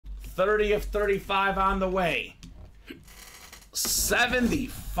30 of 35 on the way.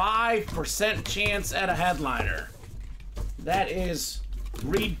 75% chance at a headliner. That is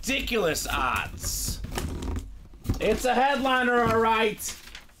ridiculous odds. It's a headliner, all right.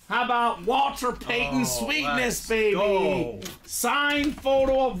 How about Walter Payton sweetness, baby? Go. Signed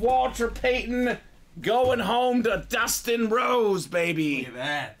photo of Walter Payton going home to Dustin Rose, baby. Look at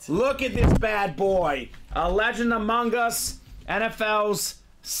that. Look at this bad boy. A legend among us. NFL's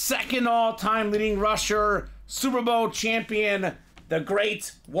second all-time leading rusher. Super Bowl champion. The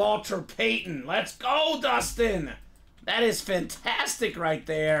great Walter Payton. Let's go, Dustin. That is fantastic right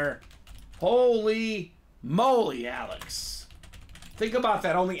there. Holy moly, Alex. Think about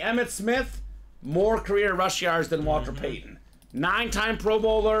that. Only Emmitt Smith, more career rush yards than Walter Payton. 9-time Pro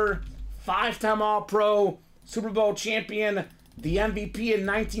Bowler, 5-time All-Pro, Super Bowl champion, the MVP in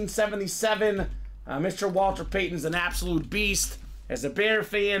 1977. Mr. Walter Payton's an absolute beast. As a Bear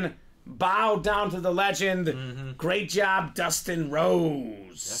fan, bow down to the legend. Great job, Dustin Rose.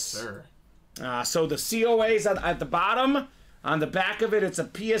 Yes, sir. So the COA's at the bottom. On the back of it, it's a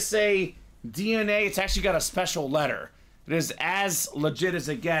PSA DNA. It's actually got a special letter. It is as legit as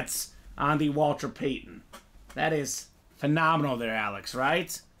it gets on the Walter Payton. That is phenomenal there, Alex,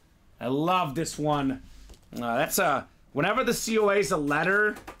 right? I love this one. Whenever the COA is a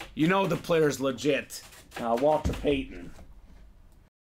letter, you know the player's legit. Walter Payton.